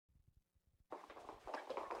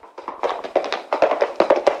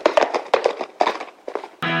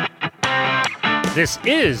This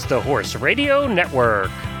is the Horse Radio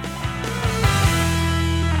Network.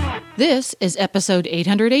 This is episode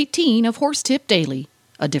 818 of Horse Tip Daily.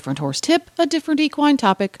 A different horse tip, a different equine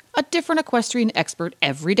topic, a different equestrian expert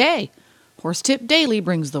every day. Horse Tip Daily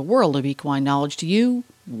brings the world of equine knowledge to you,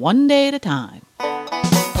 one day at a time.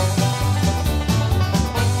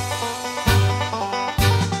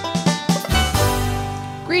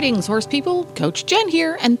 Greetings, horse people. Coach Jen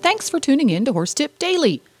here, and thanks for tuning in to Horse Tip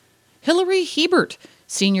Daily. Hillary Hebert,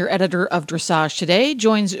 senior editor of Dressage Today,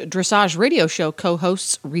 joins Dressage radio show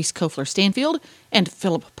co-hosts Reese Kofler-Stanfield and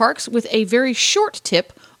Philip Parks with a very short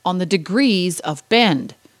tip on the degrees of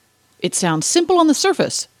bend. It sounds simple on the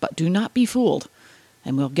surface, but do not be fooled.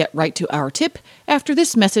 And we'll get right to our tip after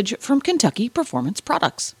this message from Kentucky Performance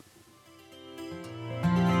Products.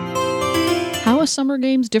 How is Summer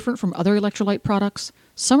Games different from other electrolyte products?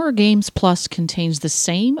 Summer Games Plus contains the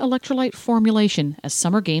same electrolyte formulation as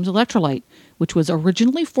Summer Games Electrolyte, which was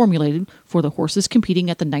originally formulated for the horses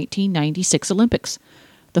competing at the 1996 Olympics.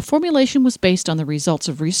 The formulation was based on the results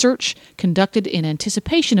of research conducted in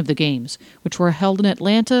anticipation of the Games, which were held in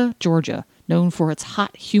Atlanta, Georgia, known for its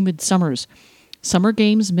hot, humid summers. Summer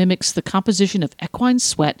Games mimics the composition of equine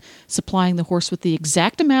sweat, supplying the horse with the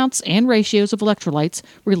exact amounts and ratios of electrolytes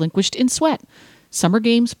relinquished in sweat. Summer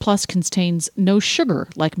Games Plus contains no sugar,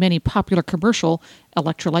 like many popular commercial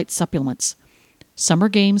electrolyte supplements. Summer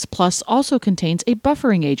Games Plus also contains a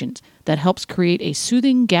buffering agent that helps create a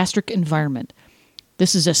soothing gastric environment.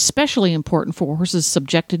 This is especially important for horses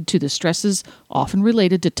subjected to the stresses often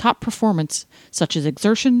related to top performance, such as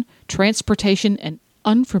exertion, transportation, and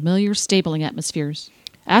unfamiliar stabling atmospheres.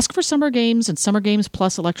 Ask for Summer Games and Summer Games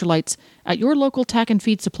Plus electrolytes at your local tack and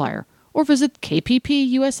feed supplier, or visit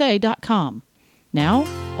kppusa.com. Now,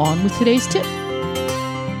 on with today's tip.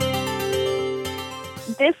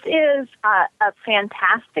 This is a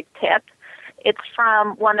fantastic tip. It's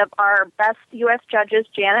from one of our best U.S. judges,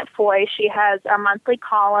 Janet Foy. She has a monthly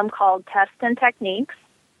column called Tests and Techniques,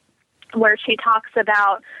 where she talks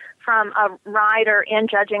about, from a rider and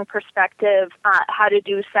judging perspective, how to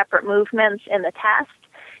do separate movements in the test.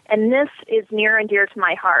 And this is near and dear to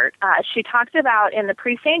my heart. She talked about in the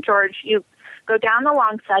Pre-St. George, you go down the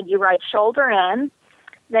long side, you ride shoulder in,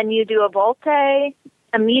 then you do a volte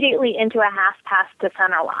immediately into a half pass to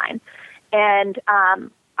center line. And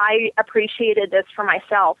I appreciated this for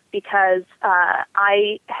myself because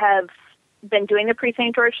I have been doing the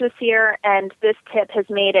Pre-St. George this year, and this tip has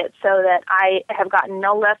made it so that I have gotten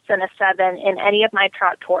no less than a 7 in any of my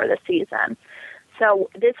trot tour this season. So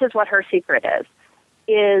this is what her secret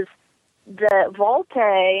is the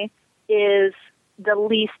volte is the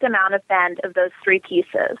least amount of bend of those three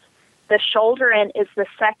pieces. The shoulder in is the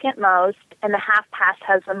second most, and the half pass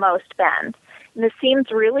has the most bend. And this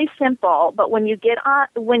seems really simple, but when you get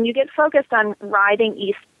focused on riding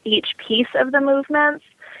each piece of the movements,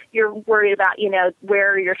 you're worried about,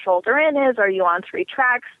 where your shoulder in is. Are you on 3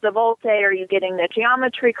 tracks? The volte, are you getting the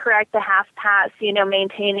geometry correct? The half pass,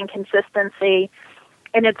 maintaining consistency.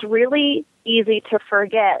 And it's really easy to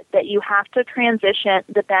forget that you have to transition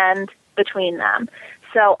the bend between them.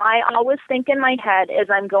 So I always think in my head as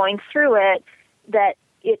I'm going through it that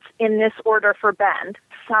it's in this order for bend: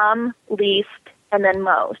 some, least, and then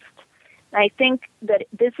most. And I think that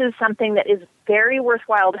this is something that is very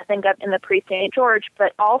worthwhile to think of in the Pre-St. George,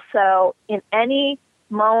 but also in any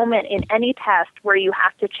moment, in any test where you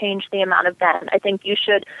have to change the amount of bend. I think you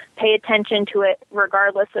should pay attention to it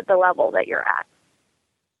regardless of the level that you're at.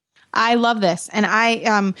 I love this. And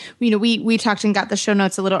we talked and got the show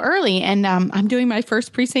notes a little early, and I'm doing my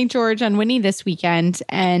first Pre-St. George on Winnie this weekend.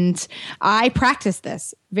 And I practiced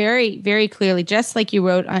this very, very clearly, just like you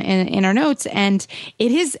wrote in our notes. And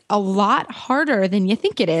it is a lot harder than you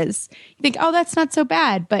think it is. You think, oh, that's not so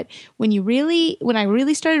bad. But when I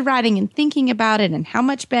really started riding and thinking about it and how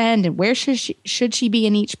much bend and where should she be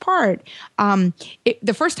in each part,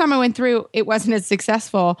 the first time I went through, it wasn't as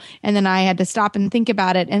successful. And then I had to stop and think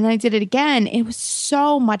about it. And then I did it again. It was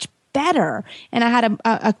so much better. And I had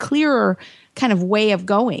a clearer kind of way of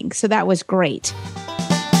going. So that was great.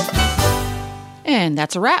 And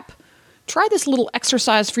that's a wrap. Try this little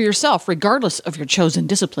exercise for yourself, regardless of your chosen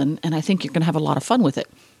discipline, and I think you're going to have a lot of fun with it.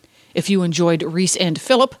 If you enjoyed Reese and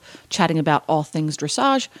Philip chatting about all things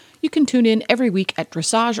dressage, you can tune in every week at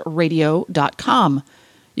dressageradio.com.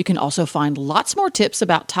 You can also find lots more tips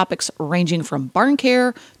about topics ranging from barn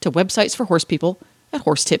care to websites for horse people at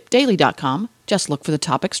horsetipdaily.com. Just look for the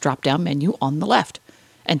topics drop-down menu on the left.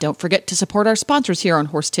 And don't forget to support our sponsors here on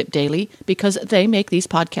Horse Tip Daily because they make these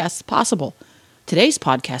podcasts possible. Today's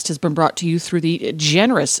podcast has been brought to you through the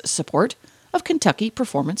generous support of Kentucky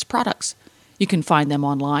Performance Products. You can find them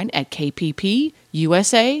online at kppusa.com.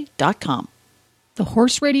 The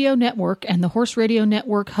Horse Radio Network and the Horse Radio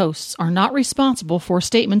Network hosts are not responsible for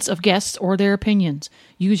statements of guests or their opinions.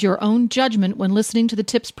 Use your own judgment when listening to the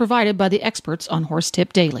tips provided by the experts on Horse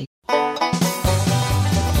Tip Daily.